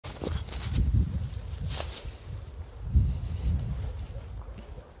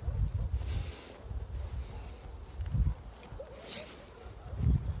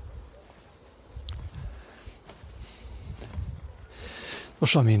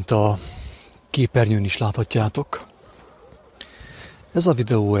Most, amint a képernyőn is láthatjátok, ez a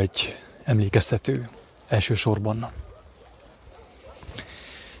videó egy emlékeztető elsősorban.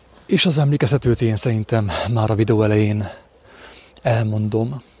 És az emlékeztetőt én szerintem már a videó elején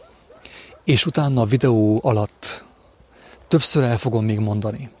elmondom, és utána a videó alatt többször el fogom még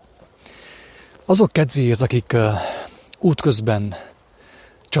mondani. Azok kedvéért, akik útközben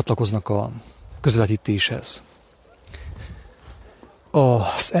csatlakoznak a közvetítéshez.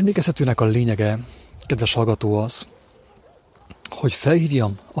 Az emlékeztetőnek a lényege, kedves hallgató, az, hogy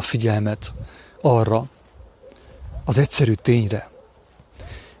felhívjam a figyelmet arra az egyszerű tényre,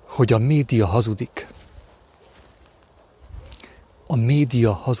 hogy a média hazudik. A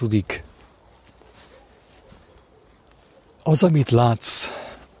média hazudik. Az, amit látsz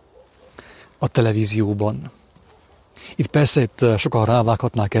a televízióban. Itt persze sokan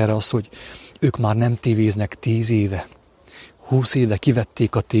rávághatnák erre azt, hogy ők már nem tévéznek 10 éve. 20 éve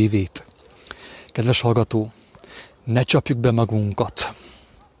kivették a tévét. Kedves hallgató, ne csapjuk be magunkat.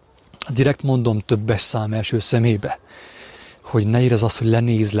 Direkt mondom többes szám első szemébe, hogy ne érezd azt, hogy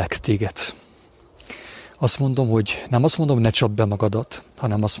lenézlek téged. Azt mondom, hogy nem azt mondom, ne csapd be magadat,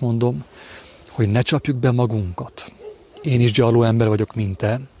 hanem azt mondom, hogy ne csapjuk be magunkat. Én is gyarló ember vagyok, mint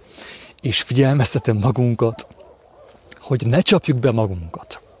te, és figyelmeztetem magunkat, hogy ne csapjuk be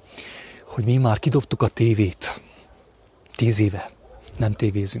magunkat. Hogy mi már kidobtuk a tévét. 10 éve nem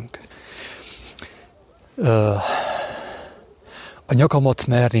tévézünk. A nyakamat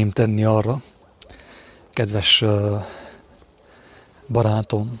merném tenni arra, kedves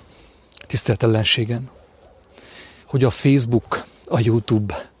barátom, tisztelt ellenségem, hogy a Facebook, a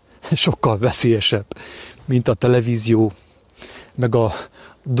YouTube sokkal veszélyesebb, mint a televízió, meg a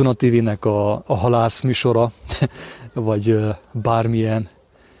Duna TV-nek a halász műsora, vagy bármilyen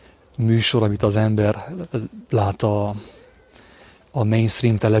műsor, amit az ember lát a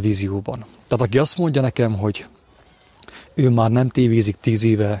mainstream televízióban. Tehát aki azt mondja nekem, hogy ő már nem tévézik 10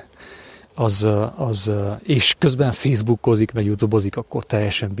 éve, és közben Facebookozik, meg YouTubeozik, akkor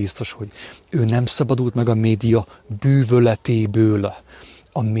teljesen biztos, hogy ő nem szabadult meg a média bűvöletéből,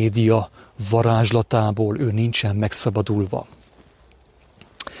 a média varázslatából, ő nincsen megszabadulva.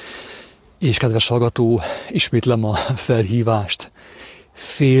 És kedves hallgató, ismétlem a felhívást,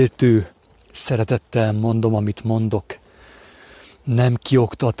 féltő szeretettel mondom, amit mondok, nem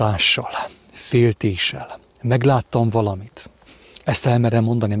kioktatással, féltéssel. Megláttam valamit. Ezt elmerem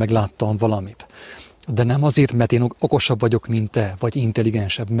mondani, megláttam valamit. De nem azért, mert én okosabb vagyok, mint te, vagy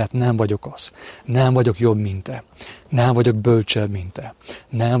intelligensebb, mert nem vagyok az. Nem vagyok jobb, mint te. Nem vagyok bölcsebb, mint te.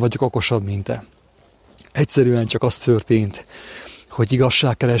 Nem vagyok okosabb, mint te. Egyszerűen csak az történt, hogy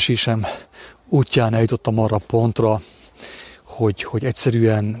igazságkeresésem útján eljutottam arra pontra, hogy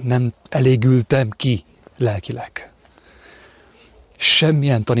egyszerűen nem elégültem ki lelkileg.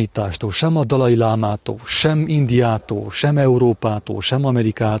 Semmilyen tanítástól, sem a Dalai Lámától, sem Indiától, sem Európától, sem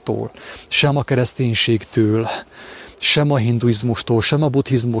Amerikától, sem a kereszténységtől, sem a hinduizmustól, sem a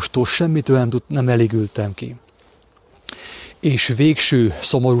buddhizmustól, semmitől nem elégültem ki. És végső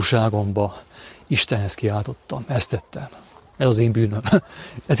szomorúságomba Istenhez kiáltottam, ezt tettem. Ez az én bűnöm.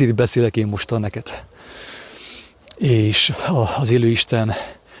 Ezért beszélek én mostan neked. És az élő Isten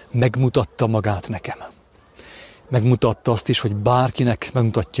megmutatta magát nekem. Megmutatta azt is, hogy bárkinek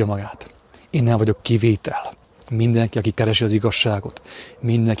megmutatja magát. Én nem vagyok kivétel. Mindenki, aki keresi az igazságot,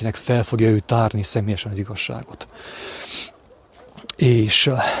 mindenkinek fel fogja ő tárni személyesen az igazságot.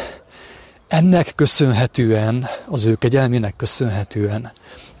 És ennek köszönhetően, az ő kegyelmének köszönhetően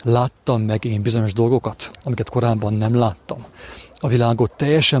láttam meg én bizonyos dolgokat, amiket korábban nem láttam. A világot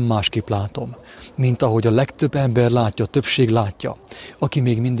teljesen másképp látom, mint ahogy a legtöbb ember látja, a többség látja, aki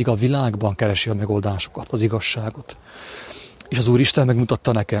még mindig a világban keresi a megoldásokat, az igazságot. És az Úristen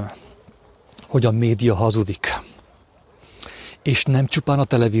megmutatta nekem, hogy a média hazudik. És nem csupán a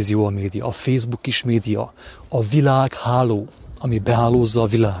televízió a média, a Facebook is média, a világháló, ami behálózza a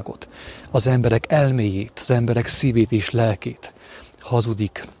világot, az emberek elméjét, az emberek szívét és lelkét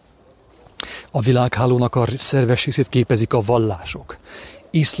hazudik. A világhálónak a szerves részét képezik a vallások.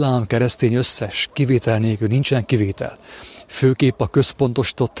 Iszlám, keresztény összes, kivétel nélkül, nincsen kivétel. Főképp a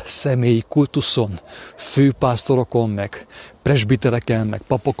központosított személyi kultuszon, főpásztorokon, meg presbitereken, meg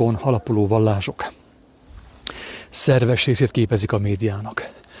papokon alapuló vallások. Szerves részét képezik a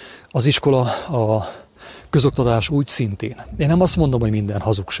médiának. Az iskola, a közoktatás úgy szintén. Én nem azt mondom, hogy minden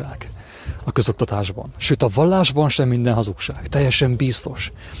hazugság a közoktatásban. Sőt, a vallásban sem minden hazugság. Teljesen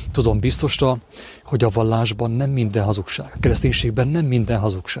biztos. Tudom biztosra, hogy a vallásban nem minden hazugság. A kereszténységben nem minden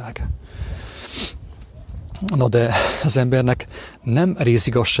hazugság. Na de az embernek nem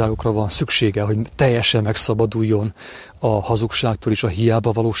részigazságokra van szüksége, hogy teljesen megszabaduljon a hazugságtól és a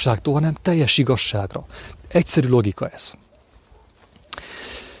hiába valóságtól, hanem teljes igazságra. Egyszerű logika ez.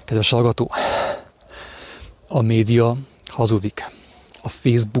 Kedves hallgató, a média hazudik. A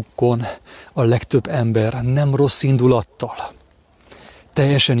Facebookon a legtöbb ember nem rossz indulattal,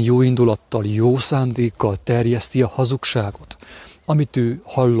 teljesen jó indulattal, jó szándékkal terjeszti a hazugságot, amit ő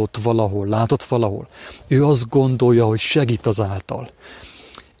hallott valahol, látott valahol. Ő azt gondolja, hogy segít azáltal.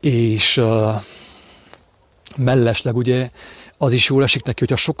 És mellesleg ugye az is jól esik neki,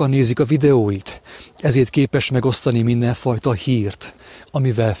 hogyha sokan nézik a videóit. Ezért képes megosztani mindenfajta hírt,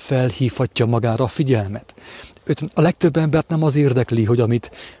 amivel felhívhatja magára a figyelmet. A legtöbb embert nem az érdekli, hogy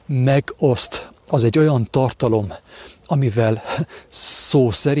amit megoszt, az egy olyan tartalom, amivel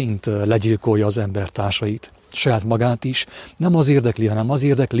szó szerint legyilkolja az embertársait, saját magát is. Nem az érdekli, hanem az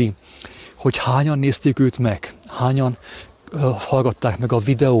érdekli, hogy hányan nézték őt meg, hányan hallgatták meg a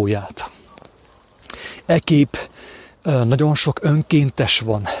videóját. Ekképp nagyon sok önkéntes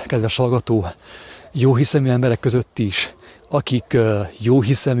van, kedves hallgató, jóhiszemű emberek között is, akik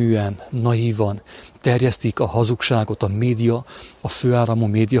jóhiszeműen, naívan terjesztik a hazugságot, a média, a főáramú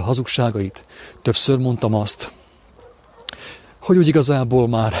média hazugságait. Többször mondtam azt, hogy úgy igazából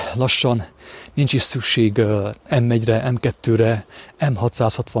már lassan nincs is szükség M1-re, M2-re,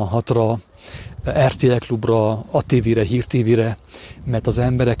 M666-ra, RTL Klubra, ATV-re, Hír TV-re, mert az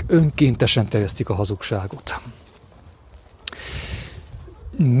emberek önkéntesen terjesztik a hazugságot.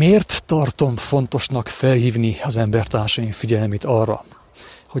 Miért tartom fontosnak felhívni az embertársaim figyelmét arra,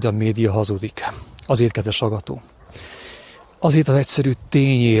 hogy a média hazudik? Azért, kedves hallgató. Azért az egyszerű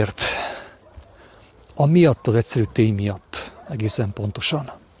tényért, amiatt az egyszerű tény miatt, egészen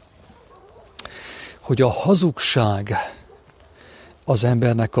pontosan, hogy a hazugság az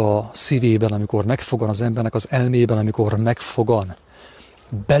embernek a szívében, amikor megfogan, az embernek az elmében, amikor megfogan,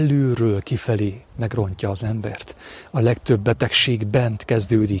 belülről kifelé megrontja az embert. A legtöbb betegség bent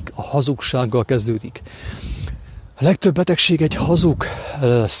kezdődik, a hazugsággal kezdődik. A legtöbb betegség egy hazug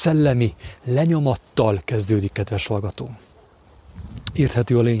szellemi lenyomattal kezdődik, kedves hallgató.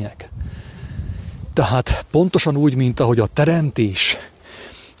 Érthető a lényeg? Tehát pontosan úgy, mint ahogy a teremtés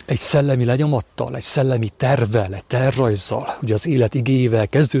egy szellemi lenyomattal, egy szellemi tervvel, egy tervrajzzal, ugye az élet igéjével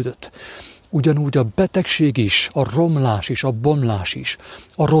kezdődött, ugyanúgy a betegség is, a romlás is, a bomlás is,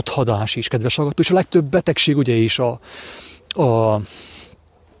 a rothadás is, kedves hallgató, és a legtöbb betegség ugye is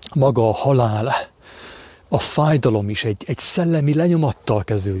maga a halál, a fájdalom is egy szellemi lenyomattal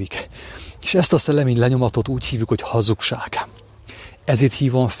kezdődik. És ezt a szellemi lenyomatot úgy hívjuk, hogy hazugság. Ezért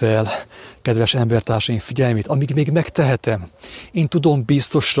hívom fel, kedves embertársaim figyelmét, amíg még megtehetem. Én tudom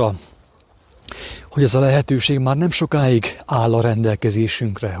biztosra, hogy ez a lehetőség már nem sokáig áll a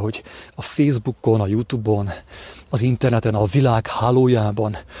rendelkezésünkre, hogy a Facebookon, a YouTube-on, az interneten, a világ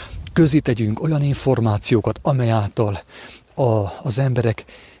hálójában közé tegyünk olyan információkat, amely által az emberek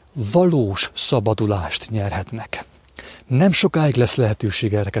valós szabadulást nyerhetnek. Nem sokáig lesz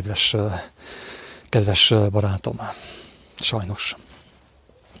lehetőség erre, kedves barátom. Sajnos.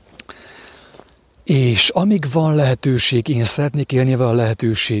 És amíg van lehetőség, én szeretnék élni vele a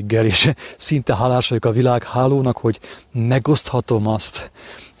lehetőséggel, és szinte hálás vagyok a világhálónak, hogy megoszthatom azt,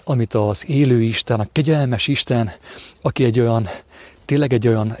 amit az élő Isten, a kegyelmes Isten, aki tényleg egy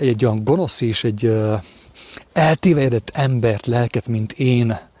olyan gonosz és egy eltévejedett embert, lelket, mint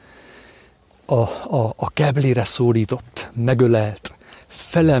én, a keblére szólított, megölelt,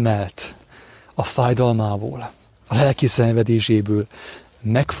 felemelt a fájdalmából, a lelki szenvedéséből,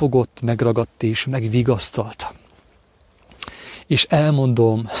 megfogott, megragadt és megvigasztalt. És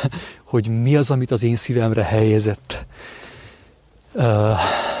elmondom, hogy mi az, amit az én szívemre helyezett,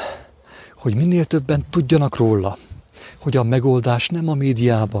 hogy minél többen tudjanak róla, hogy a megoldás nem a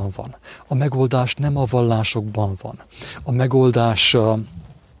médiában van, a megoldás nem a vallásokban van, a megoldás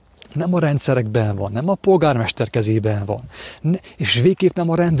nem a rendszerekben van, nem a polgármester kezében van, és végképp nem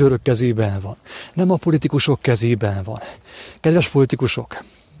a rendőrök kezében van, nem a politikusok kezében van. Kedves politikusok,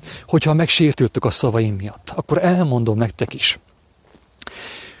 hogyha megsértődtök a szavaim miatt, akkor elmondom nektek is,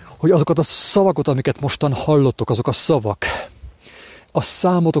 hogy azokat a szavakat, amiket mostan hallottok, azok a szavak, a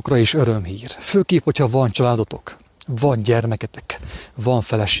számotokra is örömhír. Főképp, hogyha van családotok, van gyermeketek, van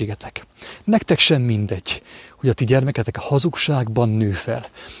feleségetek. Nektek sem mindegy, hogy a ti gyermeketek a hazugságban nő fel.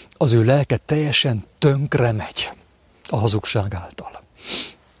 Az ő lelke teljesen tönkre megy a hazugság által.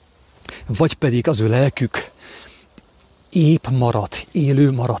 Vagy pedig az ő lelkük épp marad,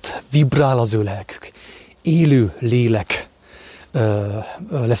 élő marad, vibrál az ő lelkük. Élő lélek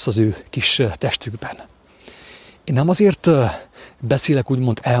lesz az ő kis testükben. Én nem azért beszélek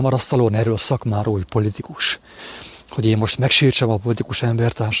úgymond elmarasztalóan erről a szakmáról, hogy politikus. Hogy én most megsértsem a politikus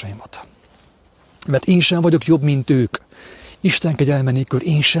embertársaimat. Mert én sem vagyok jobb, mint ők. Isten kegyelme nélkül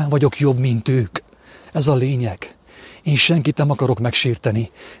én sem vagyok jobb, mint ők. Ez a lényeg. Én senkit nem akarok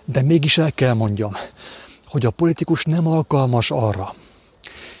megsérteni, de mégis el kell mondjam, hogy a politikus nem alkalmas arra,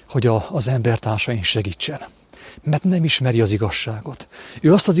 hogy az embertársain segítsen. Mert nem ismeri az igazságot.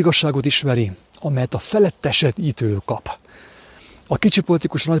 Ő azt az igazságot ismeri, amelyet a felettesedítő kap. A kicsi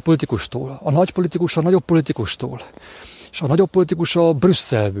politikus a nagy politikustól, a nagy politikus a nagyobb politikustól, és a nagyobb politikus a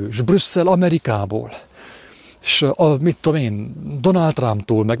Brüsszelből, és Brüsszel Amerikából, és mit tudom én, Donald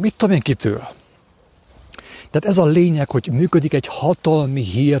Trumptól, meg mit tudom én kitől. Tehát ez a lényeg, hogy működik egy hatalmi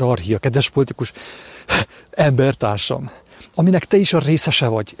hierarchia, kedves politikus embertársam, aminek te is a részese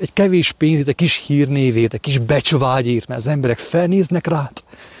vagy. Egy kevés pénzét, egy kis hírnévét, egy kis becsvágyért, mert az emberek felnéznek rád.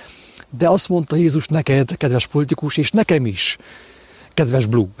 De azt mondta Jézus neked, kedves politikus, és nekem is, kedves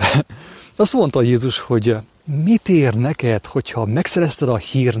Blue. Azt mondta Jézus, hogy mit ér neked, hogyha megszerezted a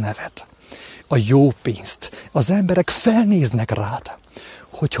hírnevet, a jó pénzt. Az emberek felnéznek rád,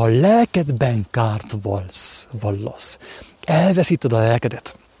 hogyha lelkedben kárt vallasz, elveszíted a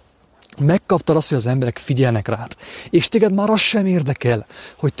lelkedet, megkaptad azt, hogy az emberek figyelnek rád, és téged már az sem érdekel,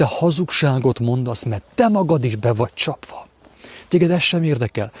 hogy te hazugságot mondasz, mert te magad is be vagy csapva. Téged ez sem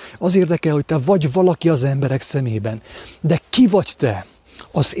érdekel. Az érdekel, hogy te vagy valaki az emberek szemében. De ki vagy te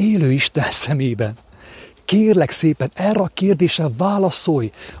az élő Isten szemében? Kérlek szépen, erre a kérdésre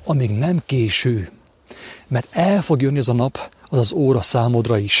válaszolj, amíg nem késő. Mert el fog jönni az a nap, az az óra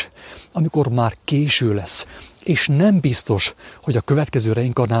számodra is, amikor már késő lesz, és nem biztos, hogy a következő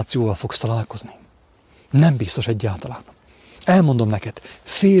reinkarnációval fogsz találkozni. Nem biztos egyáltalán. Elmondom neked,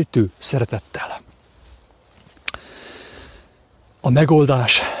 féltő szeretettel. A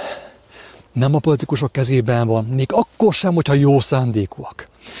megoldás nem a politikusok kezében van, még akkor sem, hogyha jó szándékúak.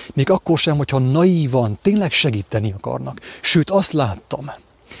 Még akkor sem, hogyha naívan, tényleg segíteni akarnak. Sőt, azt láttam,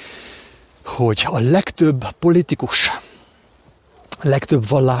 hogy a legtöbb politikus, a legtöbb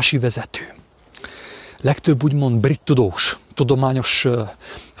vallási vezető, legtöbb úgymond brit tudós, tudományos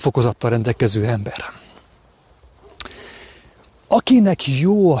fokozattal rendelkező ember, akinek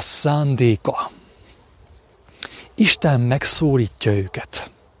jó a szándéka, Isten megszólítja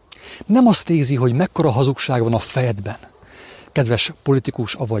őket. Nem azt nézi, hogy mekkora hazugság van a fejedben, kedves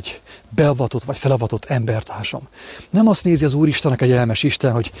politikus, vagy beavatott, vagy felavatott embertársam. Nem azt nézi az Úristen, a kegyelmes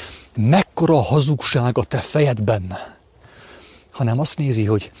Isten, hogy mekkora hazugság a te fejedben, hanem azt nézi,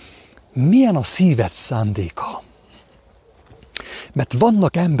 hogy milyen a szíved szándéka. Mert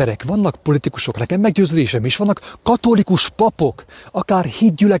vannak emberek, vannak politikusok, nekem meggyőződésem is, vannak katolikus papok, akár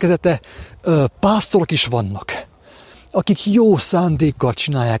hitgyülekezete pásztorok is vannak, akik jó szándékkal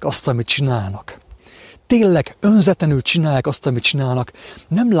csinálják azt, amit csinálnak. Tényleg önzetlenül csinálják azt, amit csinálnak,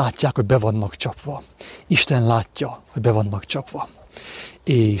 nem látják, hogy be vannak csapva. Isten látja, hogy be vannak csapva.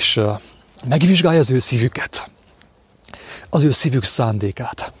 És megvizsgálja az ő szívüket, az ő szívük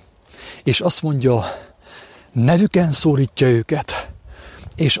szándékát. És azt mondja, nevüken szólítja őket,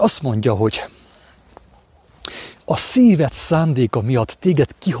 és azt mondja, hogy a szíved szándéka miatt téged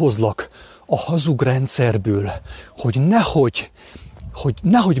kihozlak a hazug rendszerből, hogy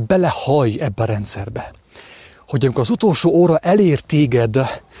nehogy belehajj ebbe a rendszerbe. Hogy amikor az utolsó óra elér téged,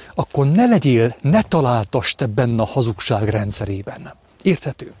 akkor ne találtass te benne a hazugság rendszerében.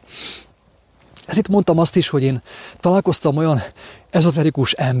 Érthető? Ezért mondtam azt is, hogy én találkoztam olyan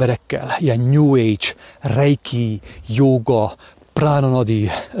ezoterikus emberekkel, ilyen New Age, Reiki, Yoga, Pránanadi,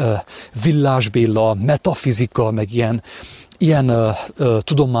 Villásbéla, metafizika, meg ilyen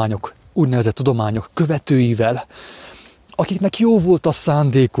tudományok, úgynevezett tudományok követőivel, akiknek jó volt a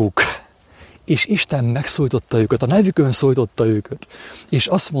szándékuk, és Isten megszólította őket, a nevükön szólította őket, és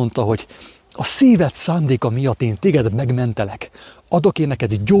azt mondta, hogy a szíved szándéka miatt én téged megmentelek, adok én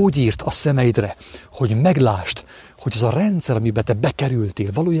neked gyógyírt a szemeidre, hogy meglásd, hogy az a rendszer, amiben te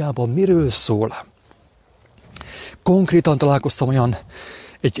bekerültél, valójában miről szól. Konkrétan találkoztam olyan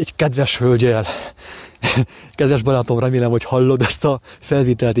egy kedves hölgyel, kedves barátom, remélem, hogy hallod ezt a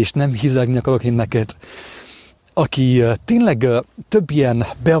felvételt, és nem hizlegni akarok én neked, aki tényleg több ilyen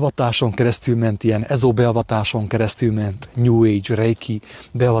beavatáson keresztül ment, ilyen ezó beavatáson keresztül ment, New Age, Reiki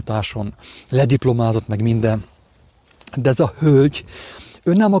beavatáson, lediplomázott meg minden. De ez a hölgy,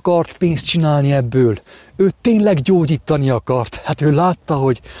 ő nem akart pénzt csinálni ebből, ő tényleg gyógyítani akart. Hát ő látta,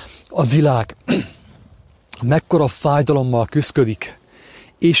 hogy a világ mekkora fájdalommal küszködik,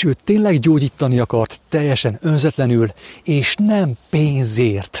 és ő tényleg gyógyítani akart teljesen önzetlenül, és nem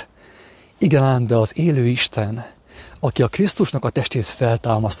pénzért. Igen ám, de az élő Isten, aki a Krisztusnak a testét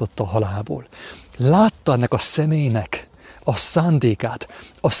feltámasztotta a halálból, látta ennek a személynek a szándékát,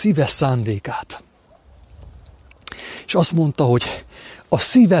 a szíve szándékát. És azt mondta, hogy a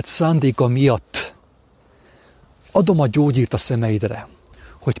szíved szándéka miatt adom a gyógyírt a szemeidre,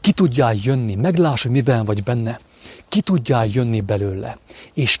 hogy ki tudjál jönni, megláss, hogy miben vagy benne, ki tudjál jönni belőle,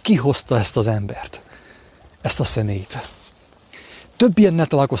 és kihozta ezt az embert, ezt a személyt. Több ilyennel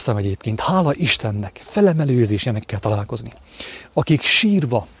találkoztam egyébként, hála Istennek, felemelőzésének kell találkozni, akik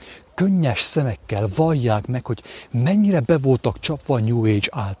sírva, könnyes szemekkel vallják meg, hogy mennyire be voltak csapva a New Age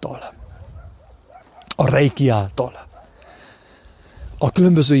által, a reiki által, a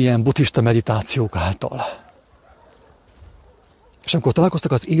különböző ilyen buddhista meditációk által. És amikor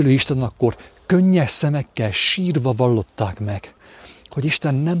találkoztak az élő Istennel, akkor könnyes szemekkel sírva vallották meg, hogy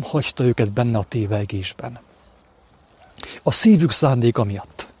Isten nem hagyta őket benne a tévegésben. A szívük szándéka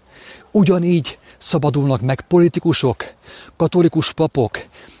miatt. Ugyanígy szabadulnak meg politikusok, katolikus papok,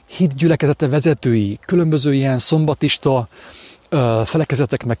 hitgyülekezete vezetői, különböző ilyen szombatista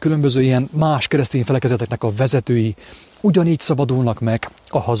felekezetek, meg különböző ilyen más keresztény felekezeteknek a vezetői, ugyanígy szabadulnak meg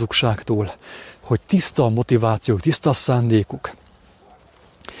a hazugságtól, hogy tiszta a motivációk, tiszta a szándékuk.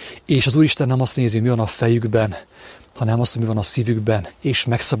 És az Úristen nem azt nézi, mi van a fejükben, hanem azt, mi van a szívükben, és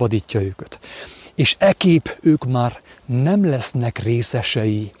megszabadítja őket. És ekképp ők már nem lesznek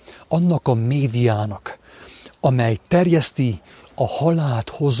részesei annak a médiának, amely terjeszti a halált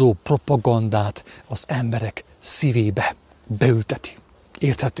hozó propagandát az emberek szívébe, beülteti.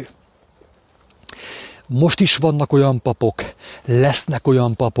 Érthető? Most is vannak olyan papok, lesznek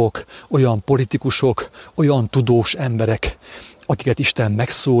olyan papok, olyan politikusok, olyan tudós emberek, akiket Isten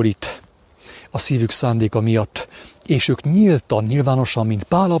megszólít a szívük szándéka miatt, és ők nyíltan, nyilvánosan, mint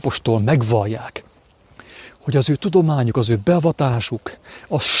Pál apostol megvallják, hogy az ő tudományuk, az ő beavatásuk,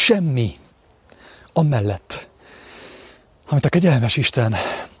 az semmi amellett, amit a kegyelmes Isten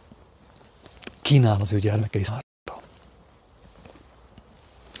kínál az ő gyermekei számára.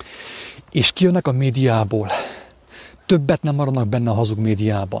 És kijönnek a médiából, többet nem maradnak benne a hazug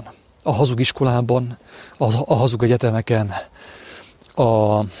médiában, a hazug iskolában, a hazug egyetemeken,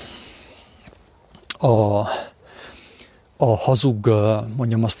 a hazug,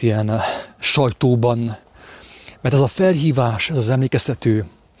 mondjam azt, ilyen sajtóban, mert ez a felhívás, ez az emlékeztető,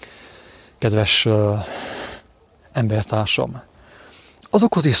 kedves embertársam,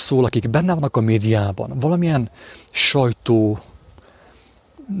 azokhoz is szól, akik benne vannak a médiában, valamilyen sajtónak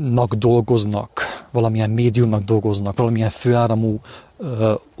dolgoznak, valamilyen médiumnak dolgoznak, valamilyen főáramú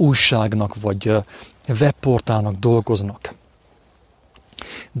újságnak vagy webportálnak dolgoznak.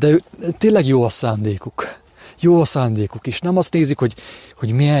 De tényleg jó a szándékuk. Jó a szándékuk, és nem azt nézik,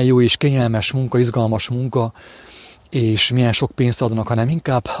 hogy milyen jó és kényelmes munka, izgalmas munka, és milyen sok pénzt adnak, hanem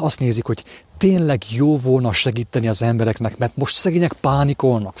inkább azt nézik, hogy tényleg jó volna segíteni az embereknek, mert most szegények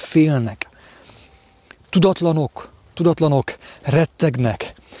pánikolnak, félnek, tudatlanok,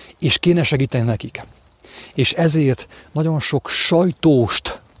 rettegnek, és kéne segíteni nekik. És ezért nagyon sok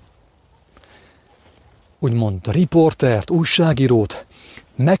sajtóst, úgymond riportert, újságírót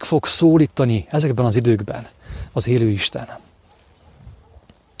meg fog szólítani ezekben az időkben az élő Isten.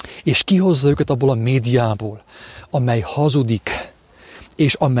 És kihozza őket abból a médiából, amely hazudik,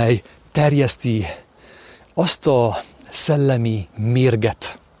 és amely terjeszti azt a szellemi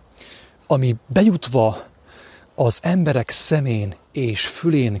mérget, ami bejutva az emberek szemén és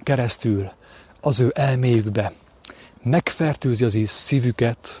fülén keresztül az ő elméjükbe megfertőzi az ő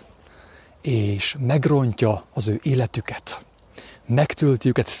szívüket, és megrontja az ő életüket. Megtölti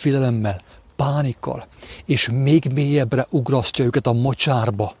őket félelemmel, pánikkal, és még mélyebbre ugrasztja őket a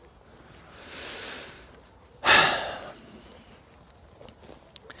mocsárba.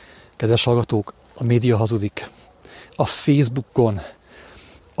 Kedves hallgatók, a média hazudik. A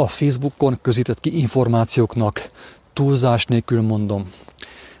Facebookon közített ki információknak túlzás nélkül mondom,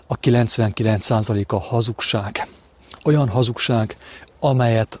 a 99%-a hazugság. Olyan hazugság,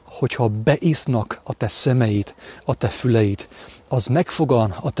 amelyet, hogyha beisznak a te szemeid, a te füleid, az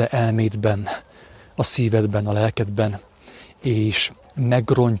megfogan a te elmédben, a szívedben, a lelkedben, és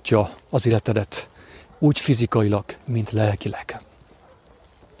megrontja az életedet, úgy fizikailag, mint lelkileg.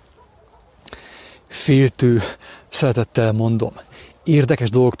 Féltő szeretettel mondom, érdekes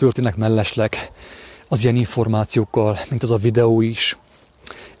dolgok történnek mellesleg az ilyen információkkal, mint az a videó is,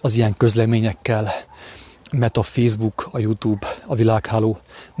 az ilyen közleményekkel, mert a Facebook, a YouTube, a világháló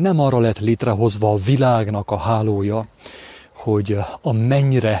nem arra lett létrehozva a világnak a hálója, hogy a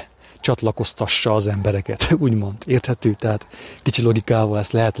mennyre csatlakoztassa az embereket, úgymond. Érthető? Tehát kicsi logikával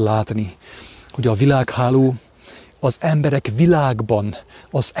ezt lehet látni, hogy a világháló az emberek világban,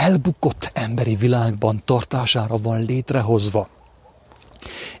 az elbukott emberi világban tartására van létrehozva.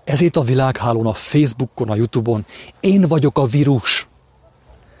 Ezért a világhálón, a Facebookon, a YouTube-on én vagyok a vírus.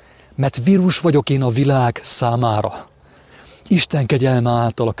 Mert vírus vagyok én a világ számára. Isten kegyelme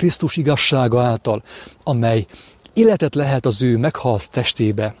által, a Krisztus igazsága által, amely életet lehet az ő meghalt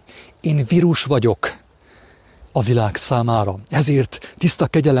testébe. Én vírus vagyok a világ számára. Ezért tiszta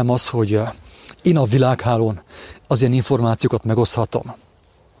kegyelem az, hogy én a világhálón az ilyen információkat megoszthatom.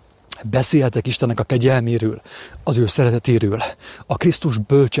 Beszélhetek Istennek a kegyelméről, az ő szeretetéről, a Krisztus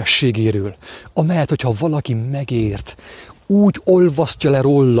bölcsességéről, amelyet, hogyha valaki megért, úgy olvasztja le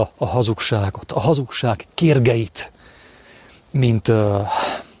róla a hazugságot, a hazugság kérgeit, mint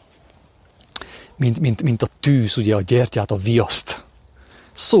a tűz, ugye a gyertyát, a viaszt.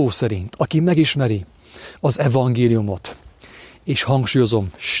 Szó szerint, aki megismeri az evangéliumot, és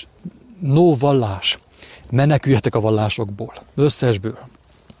hangsúlyozom, no vallás, meneküljetek a vallásokból, összesből.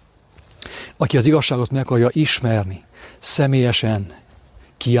 Aki az igazságot meg akarja ismerni, személyesen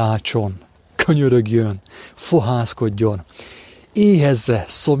kiáltson, könyörögjön, fohászkodjon, éhezze,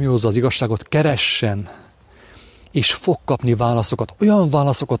 szomjózza az igazságot, keressen, és fog kapni válaszokat, olyan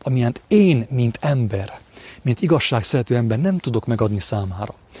válaszokat, amilyent én, mint ember, mint igazságszerető ember nem tudok megadni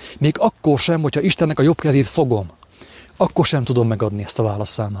számára. Még akkor sem, hogyha Istennek a jobb kezét fogom, akkor sem tudom megadni ezt a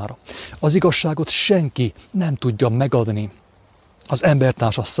választ számára. Az igazságot senki nem tudja megadni az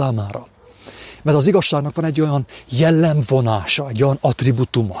embertársa számára. Mert az igazságnak van egy olyan jellemvonása, egy olyan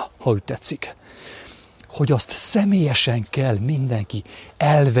attributuma, ha úgy tetszik, hogy azt személyesen kell mindenki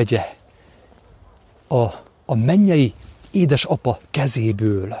elvegye a mennyei édesapa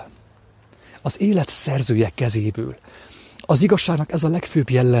kezéből, az élet szerzője kezéből. Az igazságnak ez a legfőbb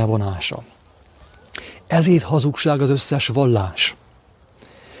jellemvonása. Ezért hazugság az összes vallás.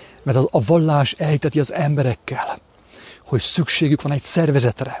 Mert a vallás elhiteti az emberekkel, hogy szükségük van egy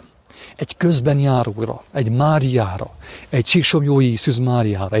szervezetre, egy közbenjáróra, egy Máriára, egy Csíksomjói Szűz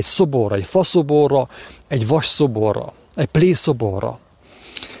Máriára, egy szoborra, egy faszoborra, egy vasszoborra, egy plészoborra,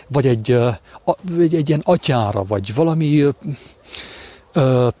 vagy egy ilyen atyára, vagy valami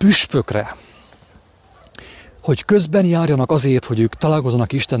püspökre, hogy közben járjanak azért, hogy ők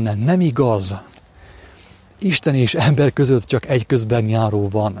találkozzanak Istennel. Nem igaz. Isten és ember között csak egy közben járó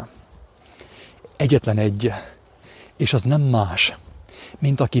van. Egyetlen egy. És az nem más,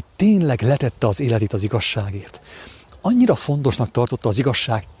 mint aki tényleg letette az életét az igazságért. Annyira fontosnak tartotta az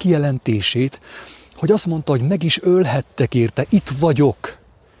igazság kijelentését, hogy azt mondta, hogy meg is ölhettek érte, itt vagyok.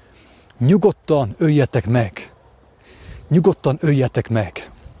 Nyugodtan öljetek meg. Nyugodtan öljetek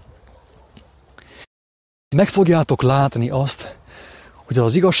meg. Meg fogjátok látni azt, hogy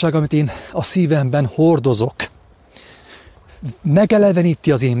az igazság, amit én a szívemben hordozok,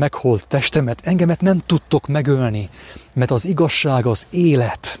 megeleveníti az én megholt testemet, engemet nem tudtok megölni, mert az igazság az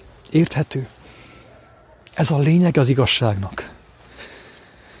élet. Érthető? Ez a lényeg az igazságnak.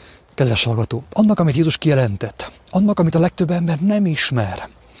 Kedves hallgató, annak, amit Jézus kijelentett, annak, amit a legtöbb ember nem ismer,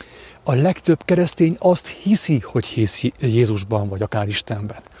 a legtöbb keresztény azt hiszi, hogy hisz Jézusban, vagy akár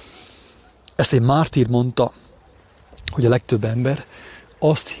Istenben. Ezt egy mártír mondta, hogy a legtöbb ember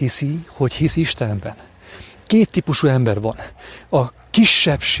azt hiszi, hogy hisz Istenben. Két típusú ember van. A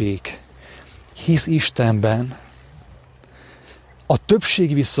kisebbség hisz Istenben, a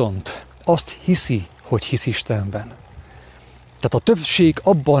többség viszont azt hiszi, hogy hisz Istenben. Tehát a többség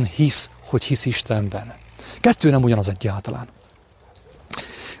abban hisz, hogy hisz Istenben. Kettő nem ugyanaz egyáltalán.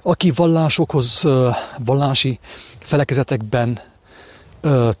 Aki vallásokhoz, vallási felekezetekben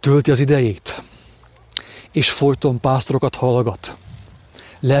tölti az idejét, és folyton pásztorokat hallgat,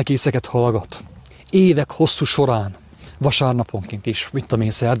 lelkészeket hallgat, évek hosszú során, vasárnaponként is, mit tudom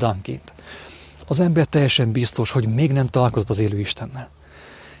én, szerdánként, az ember teljesen biztos, hogy még nem találkozott az élő Istennel.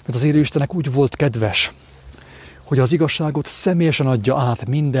 Mert az élő Istennek úgy volt kedves, hogy az igazságot személyesen adja át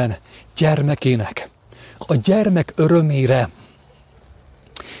minden gyermekének. A gyermek örömére.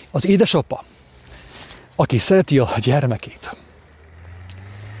 Az édesapa, aki szereti a gyermekét,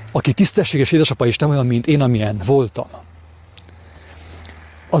 aki tisztességes édesapa is, nem olyan, mint én, amilyen voltam,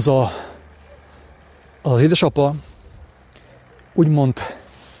 az édesapa úgymond,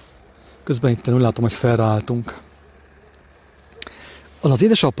 közben itt úgy látom, hogy felrálltunk, az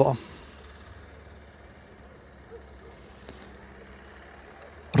édesapa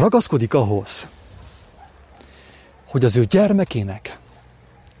ragaszkodik ahhoz, hogy az ő gyermekének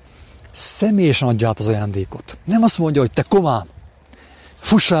személyesen adja át az ajándékot. Nem azt mondja, hogy te komám,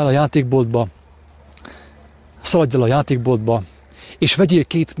 fussál a játékboltba, szaladj el a játékboltba, és vegyél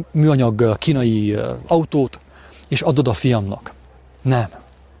 2 műanyag kínai autót, és adod a fiamnak. Nem.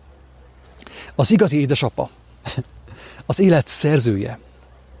 Az igazi édesapa, az élet szerzője,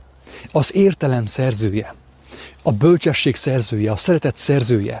 az értelem szerzője, a bölcsesség szerzője, a szeretet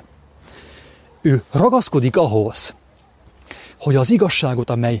szerzője, ő ragaszkodik ahhoz, hogy az igazságot,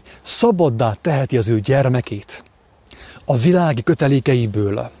 amely szabaddá teheti az ő gyermekét a világi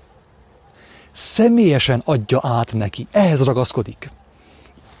kötelékeiből, személyesen adja át neki. Ehhez ragaszkodik.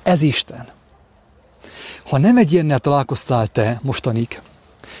 Ez Isten. Ha nem egy ilyennel találkoztál te mostanig,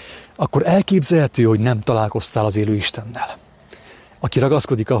 akkor elképzelhető, hogy nem találkoztál az élő Istennel, aki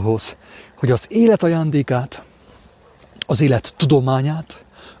ragaszkodik ahhoz, hogy az élet ajándékát, az élet tudományát,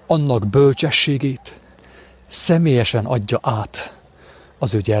 annak bölcsességét személyesen adja át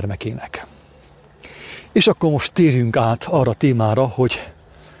az ő gyermekének. És akkor most térjünk át arra a témára, hogy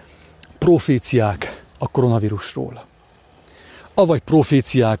próféciák a koronavírusról. Avagy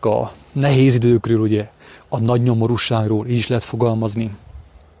próféciák a nehéz időkről, ugye, a nagy nyomorúságról, így is lehet fogalmazni.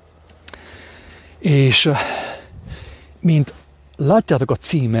 És mint látjátok a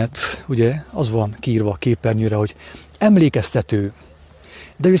címet, ugye, az van kiírva a képernyőre, hogy emlékeztető,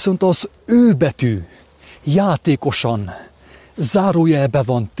 de viszont az ő betű játékosan zárójelbe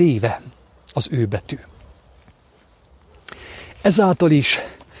van téve, az ő betű. Ezáltal is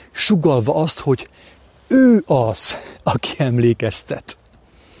sugallva azt, hogy ő az, aki emlékeztet.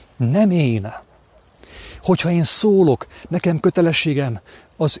 Nem én. Hogyha én szólok, nekem kötelességem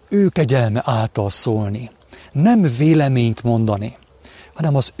az ő kegyelme által szólni. Nem véleményt mondani,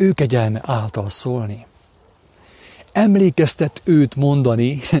 hanem az ő kegyelme által szólni. Emlékeztet őt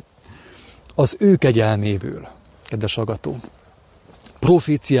mondani az ő kegyelméből, kedves hallgató.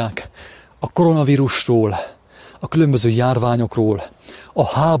 Próféciák a koronavírusról, a különböző járványokról, a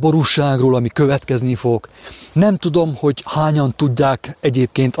háborúságról, ami következni fog. Nem tudom, hogy hányan tudják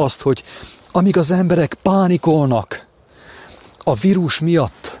egyébként azt, hogy amíg az emberek pánikolnak a vírus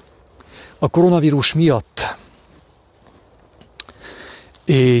miatt, a koronavírus miatt,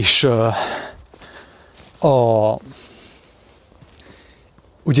 és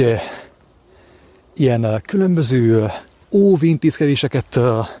ugye ilyen különböző óvintézkedéseket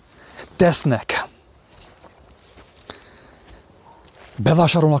tesznek,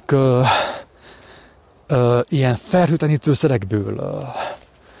 bevásárolnak ilyen fertőtlenítőszerekből,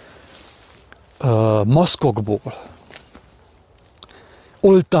 maszkokból,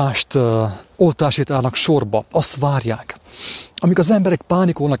 oltásért állnak sorba, azt várják. Amíg az emberek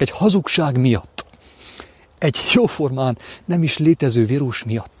pánikolnak egy hazugság miatt, egy jóformán nem is létező vírus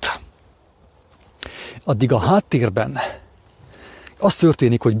miatt, addig a háttérben az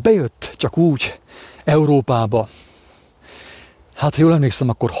történik, hogy bejött csak úgy Európába, hát ha jól emlékszem,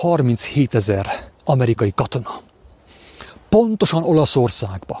 akkor 37 000 amerikai katona. Pontosan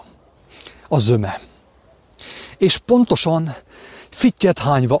Olaszországba a zöme. És pontosan fittyet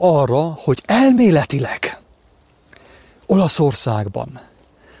hányva arra, hogy elméletileg Olaszországban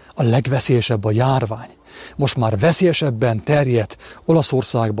a legveszélyesebb a járvány. Most már veszélyesebben terjedt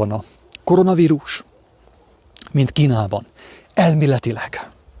Olaszországban a koronavírus, mint Kínában.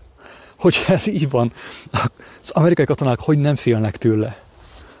 Elméletileg. Hogy ez így van, az amerikai katonák hogy nem félnek tőle?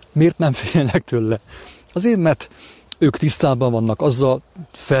 Miért nem félnek tőle? Azért, mert ők tisztában vannak azzal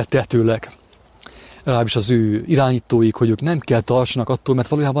feltehetőleg, legalábbis az ő irányítóik, hogy ők nem kell tartsanak attól, mert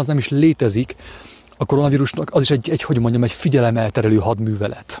valójában az nem is létezik. A koronavírusnak az is egy figyelemelterelő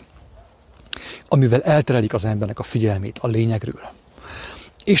hadművelet, amivel elterelik az embernek a figyelmét a lényegről.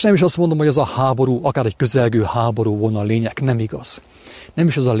 És nem is azt mondom, hogy az a háború, akár egy közelgő háború volna a lényeg, nem igaz. Nem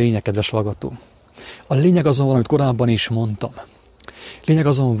is az a lényeg, kedves hallgató. A lényeg azon van, amit korábban is mondtam. Lényeg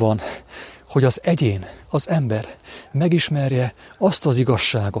azon van, hogy az egyén, az ember megismerje azt az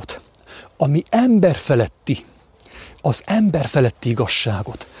igazságot, ami emberfeletti, az emberfeletti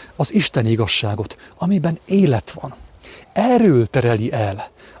igazságot, az Isten igazságot, amiben élet van. Erről tereli el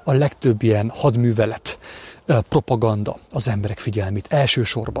a legtöbb ilyen hadművelet, propaganda az emberek figyelmét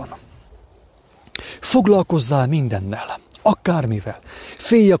elsősorban. Foglalkozzál mindennel, akármivel.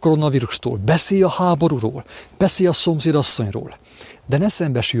 Félj a koronavírustól, beszélj a háborúról, beszélj a szomszédasszonyról, de ne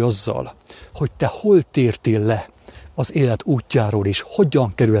szembesülj azzal, hogy te hol tértél le az élet útjáról, és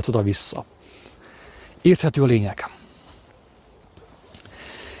hogyan kerülhetsz oda-vissza. Érthető a lényeg?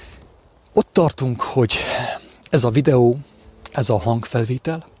 Ott tartunk, hogy ez a videó, ez a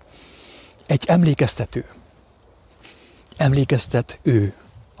hangfelvétel egy emlékeztető. Emlékeztet ő,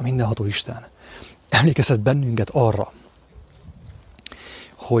 a mindenható Isten. Emlékeztet bennünket arra,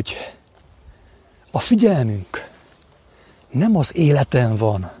 hogy a figyelmünk nem az életen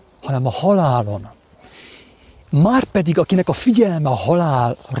van, hanem a halálon. Márpedig akinek a figyelme a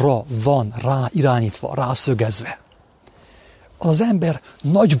halálra van rá irányítva, rászögezve, az ember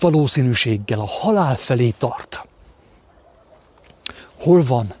nagy valószínűséggel a halál felé tart. Hol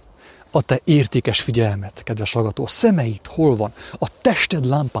van a te értékes figyelmet, kedves hallgató. A szemeid hol van? A tested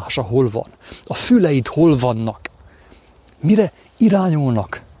lámpása hol van? A füleid hol vannak? Mire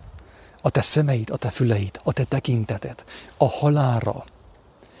irányulnak a te szemeid, a te füleid, a te tekinteted? A halálra,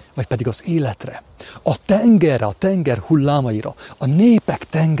 vagy pedig az életre, a tengerre, a tenger hullámaira, a népek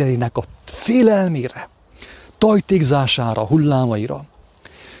tengerének a félelmére, tajtékzására, hullámaira,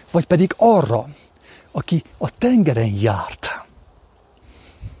 vagy pedig arra, aki a tengeren járt.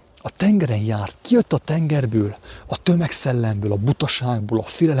 A tengeren járt, kijött a tengerből, a tömegszellemből, a butaságból, a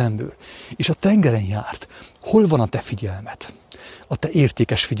félelemből, és a tengeren járt. Hol van a te figyelmed? A te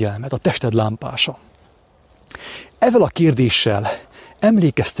értékes figyelmed, a tested lámpása. Ezzel a kérdéssel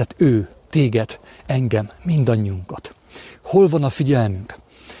emlékeztet ő téged, engem, mindannyiunkat. Hol van a figyelmünk?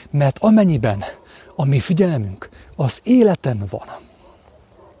 Mert amennyiben a mi figyelmünk az életen van,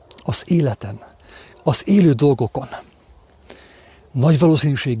 az életen, az élő dolgokon, nagy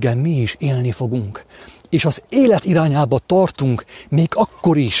valószínűséggel mi is élni fogunk, és az élet irányába tartunk, még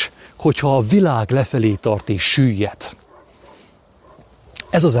akkor is, hogyha a világ lefelé tart és süllyed.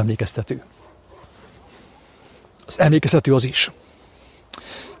 Ez az emlékeztető. Az emlékeztető az is,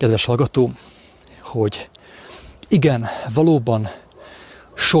 kedves hallgató, hogy igen, valóban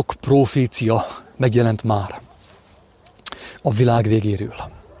sok profécia megjelent már a világ végéről,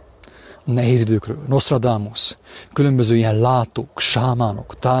 a nehéz időkről, Nostradamus, különböző ilyen látók,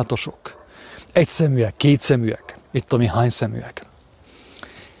 sámánok, táltosok, egyszeműek, kétszeműek, mit tudom én, hány szeműek,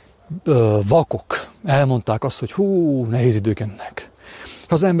 vakok elmondták azt, hogy hú, nehéz idők ennek.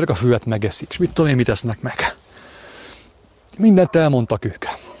 Az emberek a füvet megeszik, és mit tudom én, mit esznek meg. Mindent elmondtak ők.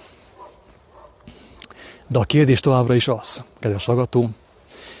 De a kérdés továbbra is az, kedves hallgató,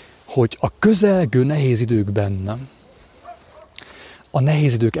 hogy a közelgő nehéz időkben, a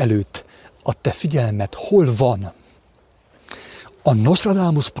nehéz idők előtt a te figyelmed hol van? A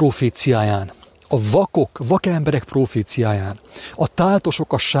Nostradamus proféciáján, a vak emberek proféciáján, a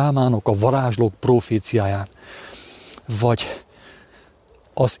táltosok, a sámánok, a varázslók proféciáján, vagy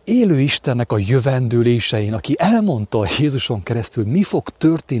az élő Istennek a jövendőlésein, aki elmondta a Jézuson keresztül, mi fog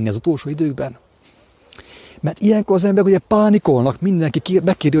történni az utolsó időkben. Mert ilyenkor az emberek ugye pánikolnak, mindenki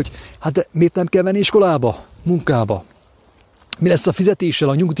megkérdi, hogy hát de miért nem kell menni iskolába, munkába? Mi lesz a fizetéssel,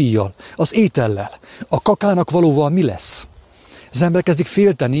 a nyugdíjjal, az étellel, a kakának valóval mi lesz? Az emberek kezdik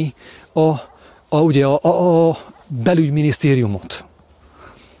félteni a belügyminisztériumot,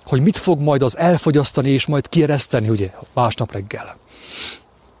 hogy mit fog majd az elfogyasztani és majd kiereszteni, ugye, másnap reggel.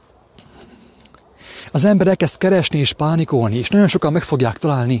 Az ember elkezd keresni és pánikolni, és nagyon sokan meg fogják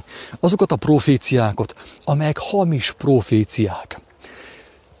találni azokat a proféciákat, amelyek hamis proféciák.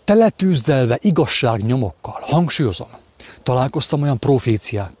 Teletűzdelve igazságnyomokkal, hangsúlyozom, találkoztam olyan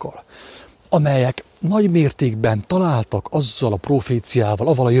proféciákkal, amelyek nagy mértékben találtak azzal a proféciával,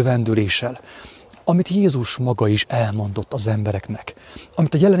 avval a jövendőléssel, amit Jézus maga is elmondott az embereknek,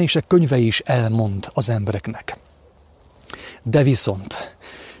 amit a jelenések könyve is elmond az embereknek. De viszont,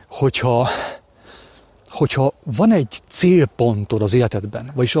 hogyha van egy célpontod az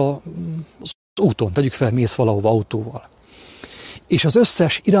életedben, vagyis az úton, tegyük fel, mész valahova autóval, és az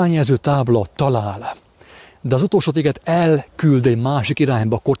összes irányjelző tábla talál, de az utolsó téged elküld egy másik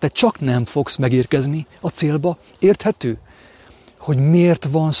irányba, akkor te csak nem fogsz megérkezni a célba. Érthető? Hogy miért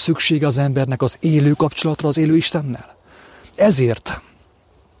van szüksége az embernek az élő kapcsolatra az élő Istennel? Ezért.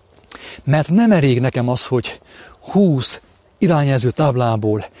 Mert nem elég nekem az, hogy 20 irányjelző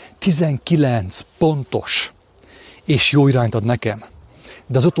táblából 19 pontos és jó irányt ad nekem,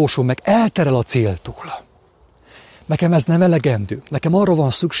 de az utolsó meg elterel a céltól. Nekem ez nem elegendő. Nekem arra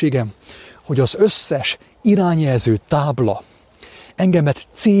van szükségem, hogy az összes irányjelző tábla engemet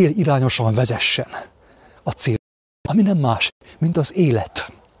célirányosan vezessen a cél, ami nem más, mint az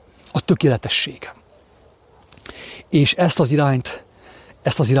élet, a tökéletesség. És ezt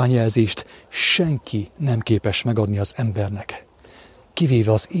az irányjelzést senki nem képes megadni az embernek,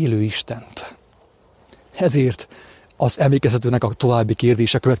 kivéve az élő Istent. Ezért az emlékeztetőnek a további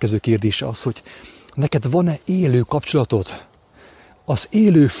kérdése, a következő kérdése az, hogy neked van-e élő kapcsolatod az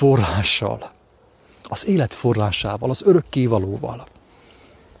élő forrással, az élet forrásával, az örökkévalóval?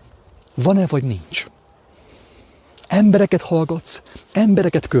 Van-e vagy nincs? Embereket hallgatsz,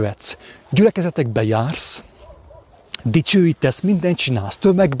 embereket követsz, gyülekezetekbe jársz, dicsőítesz, mindent csinálsz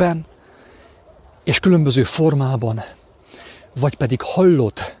tömegben, és különböző formában, vagy pedig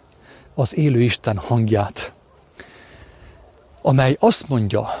hallod az élő Isten hangját, amely azt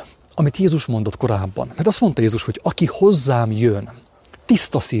mondja, amit Jézus mondott korábban. Mert azt mondta Jézus, hogy aki hozzám jön,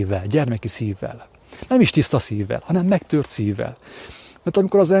 tiszta szívvel, gyermeki szívvel, nem is tiszta szívvel, hanem megtört szívvel. Mert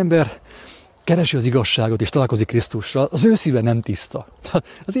amikor az ember keresi az igazságot és találkozik Krisztussal, az ő szíve nem tiszta.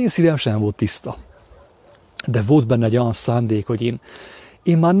 Az én szívem sem volt tiszta. De volt benne egy olyan szándék, hogy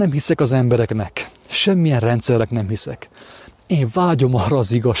én már nem hiszek az embereknek, semmilyen rendszernek nem hiszek. Én vágyom arra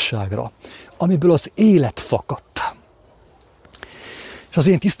az igazságra, amiből az élet fakadt. És az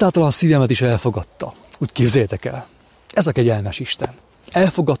én tisztátalan szívemet is elfogadta. Úgy képzeljétek el. Ez a kegyelmes Isten.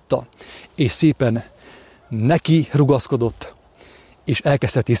 Elfogadta, és szépen neki rugaszkodott, és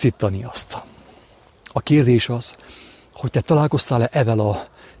elkezdte tisztítani azt. A kérdés az, hogy te találkoztál-e evel a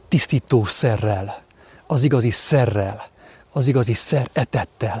tisztító szerrel, az igazi szerrel, az igazi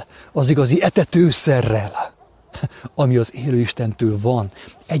szeretettel, az igazi etetőszerrel, ami az élő Istentől van,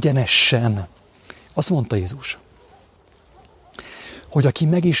 egyenesen. Azt mondta Jézus, hogy aki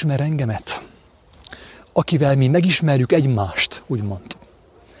megismer engemet, akivel mi megismerjük egymást, úgymond,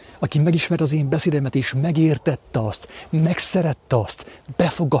 aki megismer az én beszédemet és megértette azt, megszerette azt,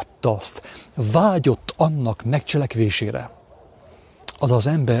 befogadta azt, vágyott annak megcselekvésére, az az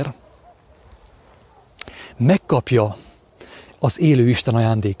ember megkapja az élő Isten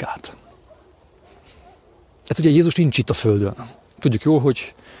ajándékát. Hát ugye Jézus nincs itt a földön. Tudjuk jól,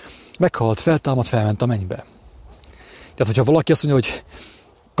 hogy meghalt, feltámad, felment a mennybe. Tehát, hogyha valaki azt mondja, hogy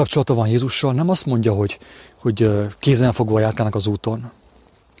kapcsolata van Jézussal, nem azt mondja, hogy kézen fogva járkálnak az úton,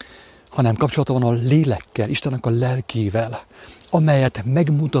 hanem kapcsolata van a lélekkel, Istennek a lelkével, amelyet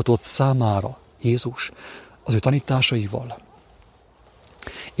megmutatott számára Jézus az ő tanításaival.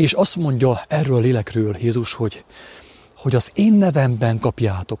 És azt mondja erről a lélekről Jézus, hogy az én nevemben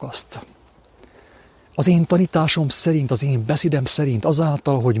kapjátok azt. Az én tanításom szerint, az én beszédem szerint,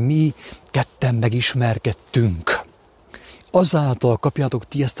 azáltal, hogy mi ketten megismerkedtünk. Azáltal kapjátok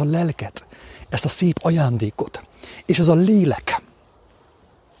ti ezt a lelket, ezt a szép ajándékot. És ez a lélek,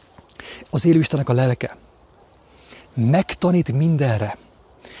 az élő Istennek a lelke, megtanít mindenre,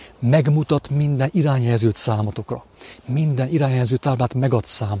 megmutat minden irányjelzőt számotokra, minden irányjelző táblát megad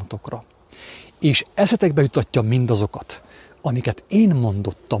számotokra. És eszetekbe jutatja mindazokat, amiket én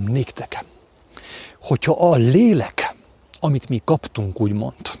mondottam néktek. Hogyha a lélek, amit mi kaptunk,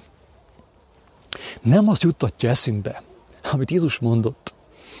 úgymond, nem azt juttatja eszünkbe, amit Jézus mondott,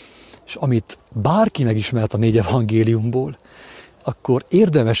 és amit bárki megismert a 4 evangéliumból, akkor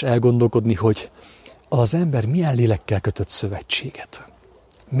érdemes elgondolkodni, hogy az ember milyen lélekkel kötött szövetséget.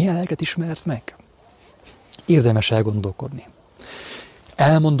 Milyen lelket ismert meg? Érdemes elgondolkodni.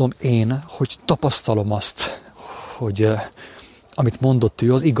 Elmondom én, hogy tapasztalom azt, hogy amit mondott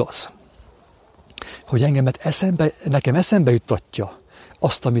ő, az igaz. Hogy nekem eszembe juttatja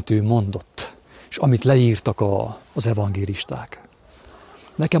azt, amit ő mondott, és amit leírtak az evangélisták.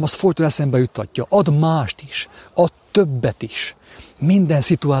 Nekem azt folyton eszembe juttatja, ad mást is, ad többet is. Minden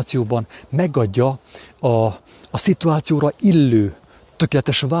szituációban megadja a szituációra illő,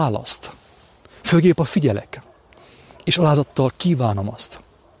 tökéletes választ. Főképp a figyelek, és alázattal kívánom azt.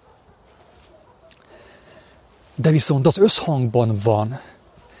 De viszont az összhangban van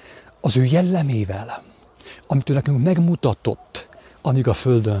az ő jellemével, amit ő nekünk megmutatott, amíg a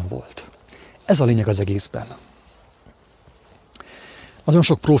földön volt. Ez a lényeg az egészben. Nagyon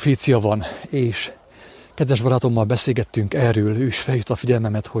sok profécia van, és kedves barátommal beszélgettünk erről, ő is felhívta a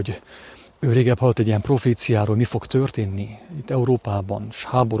figyelmemet, hogy ő régebb hallott egy ilyen proféciáról, mi fog történni itt Európában, és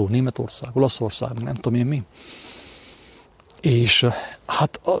háború, Németország, Olaszország, nem tudom én mi. És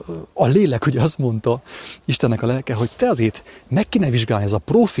hát a lélek ugye azt mondta, Istennek a lelke, hogy te azért meg kéne vizsgálni, ez a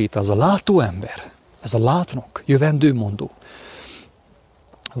proféta, ez a látóember, ez a látnok, jövendőmondó.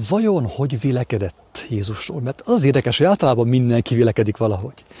 Vajon hogy vélekedett Jézusról? Mert az érdekes, hogy általában mindenki vélekedik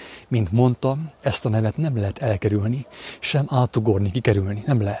valahogy. Mint mondtam, ezt a nevet nem lehet elkerülni, sem átugorni, kikerülni,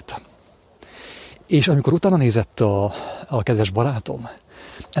 nem lehet. És amikor utána nézett a kedves barátom,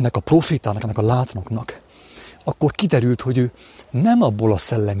 ennek a profétának, ennek a látnoknak, akkor kiderült, hogy ő nem abból a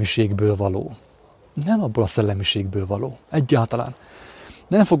szellemiségből való. Nem abból a szellemiségből való. Egyáltalán.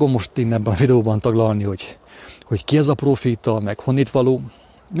 Nem fogom most én ebben a videóban taglalni, hogy ki ez a proféta, meg honnét való.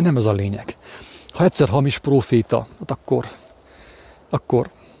 Nem ez a lényeg. Ha egyszer hamis proféta, akkor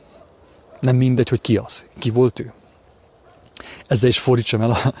nem mindegy, hogy ki az. Ki volt ő. Ezzel is fordítsam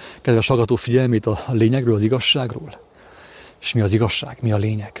el a kedves hallgató figyelmét a lényegről, az igazságról. És mi az igazság? Mi a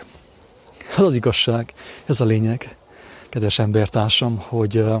lényeg? Az igazság, ez a lényeg, kedves embertársam,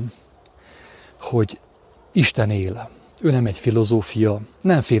 hogy Isten él. Ő nem egy filozófia,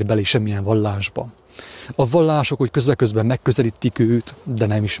 nem fér bele semmilyen vallásba. A vallások, hogy közben megközelítik őt, de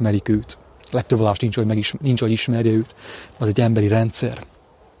nem ismerik őt. Legtöbb vallás nincs, hogy ismerje őt. Az egy emberi rendszer.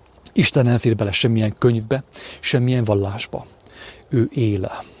 Isten nem fér bele semmilyen könyvbe, semmilyen vallásba. Ő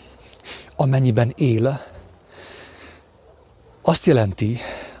él. Amennyiben él, azt jelenti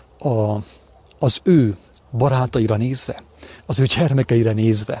az ő barátaira nézve, az ő gyermekeire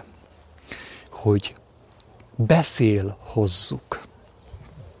nézve, hogy beszél hozzuk.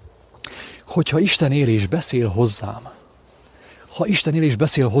 Hogyha Isten él és beszél hozzám, ha Isten él és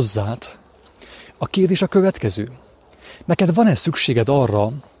beszél hozzád, a kérdés a következő. Neked van-e szükséged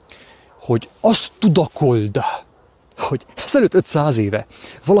arra, hogy azt tudakold, hogy ezelőtt 500 éve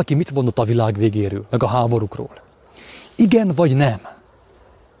valaki mit mondott a világ végéről, meg a háborúkról? Igen vagy nem?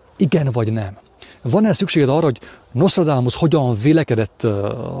 Igen vagy nem? Van-e szükséged arra, hogy Nostradamus hogyan vélekedett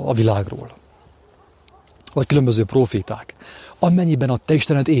a világról? Vagy különböző próféták? Amennyiben a te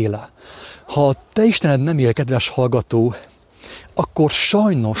Istened él. Ha a te Istened nem él, kedves hallgató, akkor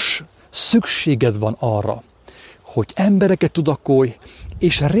sajnos szükséged van arra, hogy embereket tudakolj,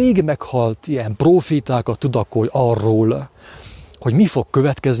 és rég meghalt ilyen prófétákat tudakolj arról, hogy mi fog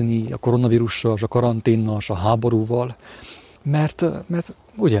következni a koronavírussal, a karanténnal, a háborúval. Mert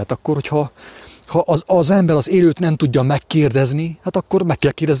ugye, hát akkor, hogyha az ember az élőt nem tudja megkérdezni, hát akkor meg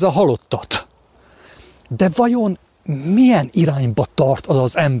kell kérdezze a halottat. De vajon milyen irányba tart az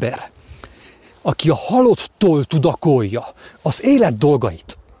az ember, aki a halotttól tudakolja az élet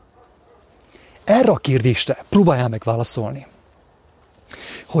dolgait? Erre a kérdésre próbáljál meg válaszolni.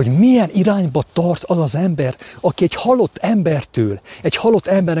 Hogy milyen irányba tart az az ember, aki egy halott embertől, egy halott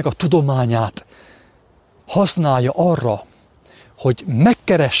embernek a tudományát használja arra, hogy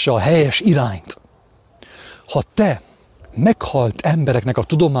megkeresse a helyes irányt. Ha te meghalt embereknek a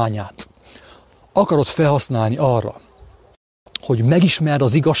tudományát akarod felhasználni arra, hogy megismerd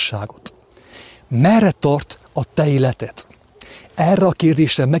az igazságot, merre tart a te életed? Erre a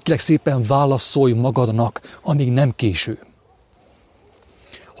kérdésre meg kérlek szépen válaszolj magadnak, amíg nem késő.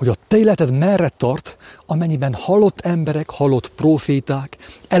 Hogy a te életed merre tart, amennyiben halott emberek, halott próféták,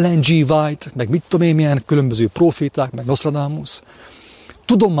 Ellen G. White, meg mit tudom én milyen különböző próféták, meg Nostradamus,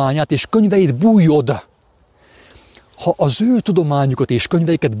 tudományát és könyveit bújod. Ha az ő tudományukat és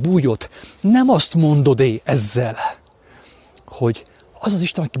könyveiket bújod, nem azt mondod ezzel, hogy az az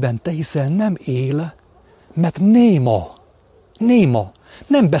Isten, akiben te hiszel, nem él, mert néma. Néma.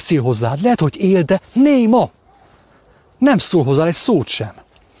 Nem beszél hozzád. Lehet, hogy él, de néma. Nem szól hozzá egy szót sem.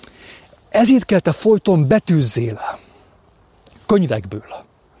 Ezért kell te folyton betűzzél könyvekből.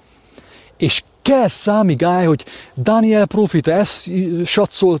 És kell számigálj, hogy Dániel próféta ezt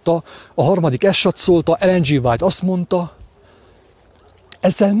satszolta, a harmadik ezt satszolta, Ellen G. White azt mondta.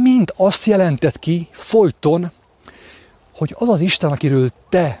 Ezzel mind azt jelentett ki folyton, hogy az az Isten, akiről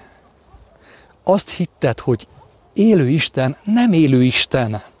te azt hitted, hogy élő Isten, nem élő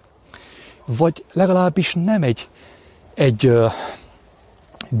Isten, vagy legalábbis nem egy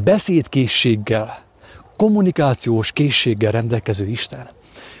beszédkészséggel, kommunikációs készséggel rendelkező Isten,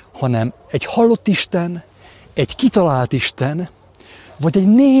 hanem egy halott Isten, egy kitalált Isten, vagy egy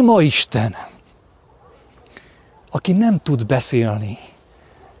néma Isten, aki nem tud beszélni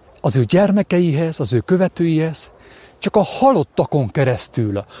az ő gyermekeihez, az ő követőihez, csak a halottakon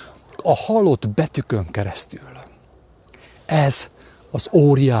keresztül, a halott betűkön keresztül. Ez az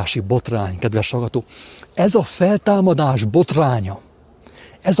óriási botrány, kedves hallgató. Ez a feltámadás botránya.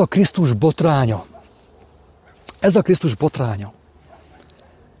 Ez a Krisztus botránya. Ez a Krisztus botránya.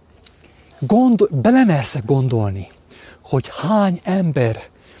 Belemersz gondolni, hogy hány ember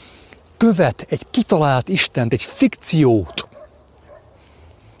követ egy kitalált Istent, egy fikciót,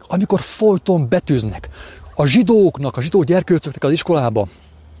 amikor folyton betűznek a zsidóknak, a zsidó gyerkőcöknek az iskolában,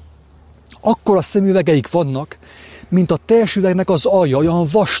 akkora szemüvegeik vannak, mint a testüvegnek az alja, olyan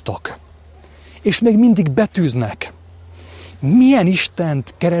vastag. És még mindig betűznek. Milyen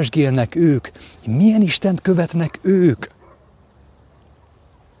Istent keresgélnek ők? Milyen Istent követnek ők?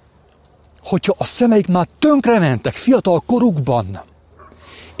 Hogyha a szemeik már tönkrementek fiatal korukban,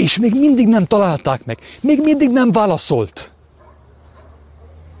 és még mindig nem találták meg, még mindig nem válaszolt.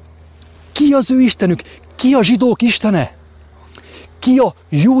 Ki az ő Istenük? Ki a zsidók Istene? Ki a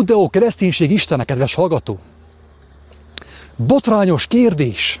júdeó-kereszténység Istene, kedves hallgató? Botrányos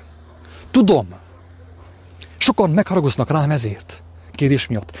kérdés. Tudom. Sokan megharagoznak rám ezért. Kérdés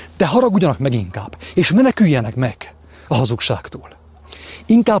miatt. De haragudjanak meg inkább, és meneküljenek meg a hazugságtól.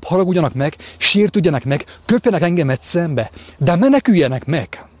 Inkább haragudjanak meg, sértődjenek meg, köpjenek engemet szembe, de meneküljenek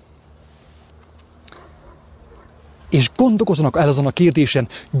meg. És gondolkozzanak el azon a kérdésen,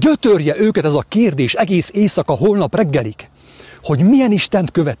 gyötörje őket ez a kérdés egész éjszaka, holnap reggelig, hogy milyen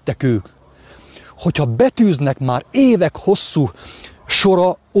Istent követtek ők. Hogyha betűznek már évek hosszú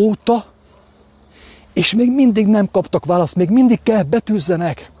sora óta, és még mindig nem kaptak választ, még mindig kell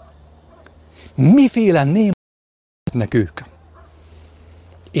betűzzenek. Miféle németnek ők?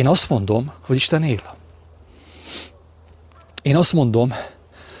 Én azt mondom, hogy Isten él. Én azt mondom,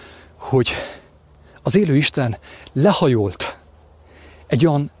 hogy az élő Isten lehajolt egy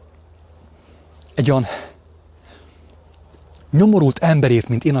olyan nyomorult emberért,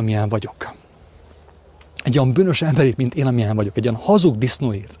 mint én, amilyen vagyok. Egy olyan bűnös emberért, mint én, amilyen vagyok. Egy olyan hazug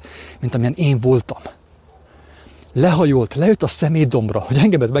disznóért, mint amilyen én voltam. Lehajolt, lejött a szemétdombra, hogy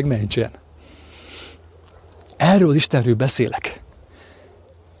engemet megmentsen. Erről az Istenről beszélek.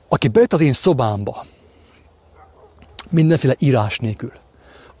 Aki bejött az én szobámba, mindenféle írás nélkül,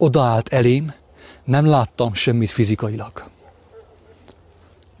 odaállt elém, nem láttam semmit fizikailag.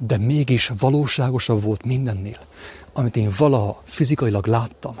 De mégis valóságosabb volt mindennél, amit én valaha fizikailag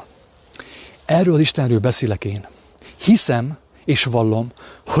láttam. Erről az Istenről beszélek én. Hiszem és vallom,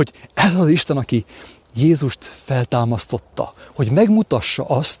 hogy ez az Isten, aki Jézust feltámasztotta, hogy megmutassa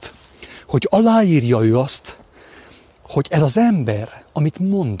azt, hogy aláírja ő azt, hogy ez az ember, amit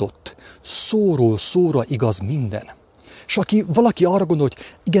mondott, szóról szóra igaz minden. És valaki arra gondol, hogy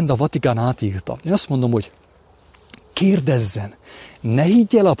igen, de a Vatikán átírta. Én azt mondom, hogy kérdezzen, ne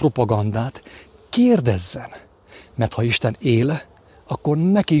higgy el a propagandát, kérdezzen. Mert ha Isten él, akkor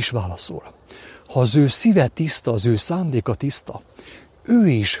neki is válaszol. Ha az ő szíve tiszta, az ő szándéka tiszta, ő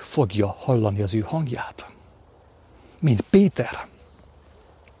is fogja hallani az ő hangját. Mint Péter.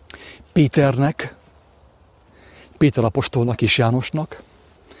 Péter apostolnak és Jánosnak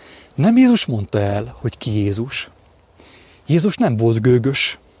nem Jézus mondta el, hogy ki Jézus. Jézus nem volt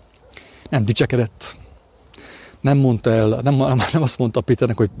gőgös, nem dicsekedett. Nem mondta el, nem azt mondta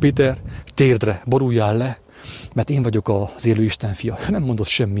Péternek, hogy Péter, térdre, boruljál le, mert én vagyok az élő Isten fia. Nem mondott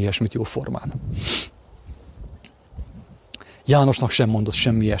semmi ilyesmit jó formán. Jánosnak sem mondott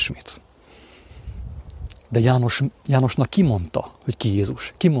semmi ilyesmit. De Jánosnak ki mondta, hogy ki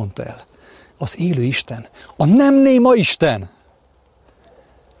Jézus? Ki mondta el? Az élő Isten. A nem néma Isten.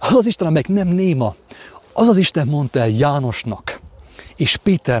 Az az Isten, amelyik nem néma. Az az Isten mondta el Jánosnak és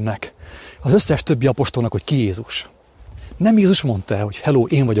Péternek, az összes többi apostolnak, hogy ki Jézus. Nem Jézus mondta el, hogy hello,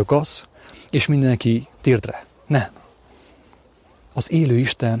 én vagyok az, és mindenki térdre. Nem. Az élő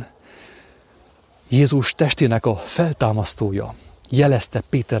Isten, Jézus testének a feltámasztója jelezte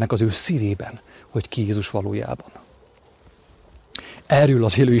Péternek az ő szívében, hogy ki Jézus valójában. Erről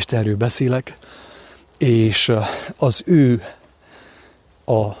az élő Istenről beszélek, és az ő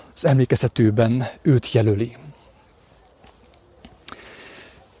az emlékeztetőben őt jelöli.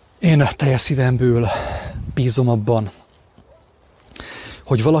 Én teljes szívemből bízom abban,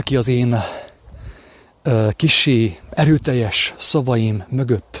 hogy valaki az én kissé erőteljes szavaim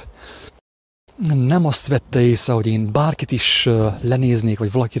mögött nem azt vette észre, hogy én bárkit is lenéznék,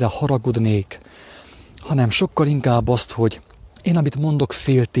 vagy valakire haragudnék, hanem sokkal inkább azt, hogy én, amit mondok,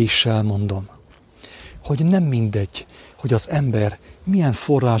 féltéssel mondom. Hogy nem mindegy, hogy az ember milyen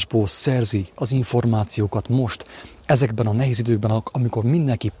forrásból szerzi az információkat most, ezekben a nehéz időkben, amikor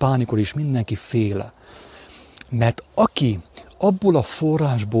mindenki pánikol és mindenki fél. Mert aki abból a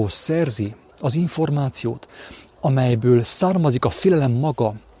forrásból szerzi az információt, amelyből származik a félelem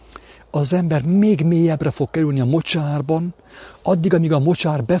maga, az ember még mélyebbre fog kerülni a mocsárban, addig, amíg a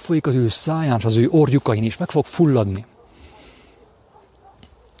mocsár befolyik az ő száján, és az ő orrjukain is, meg fog fulladni.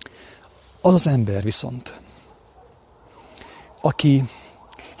 Az az ember viszont, aki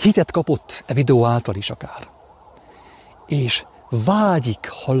hitet kapott e videó által is akár, és vágyik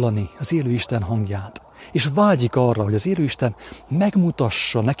hallani az élő Isten hangját, és vágyik arra, hogy az élő Isten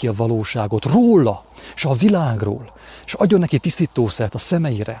megmutassa neki a valóságot róla, és a világról, és adjon neki tisztítószert a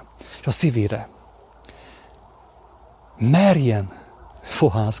szemeire, és a szívére. Merjen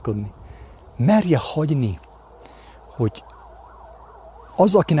fohászkodni, merje hagyni, hogy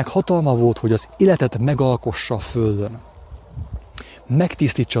az, akinek hatalma volt, hogy az életet megalkossa a földön,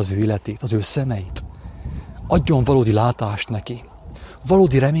 megtisztítsa az ő életét, az ő szemeit, adjon valódi látást neki,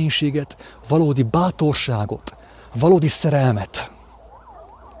 valódi reménységet, valódi bátorságot, valódi szerelmet,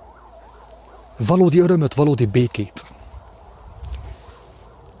 valódi örömöt, valódi békét.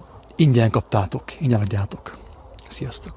 Ingyen kaptátok, ingyen adjátok. Sziasztok!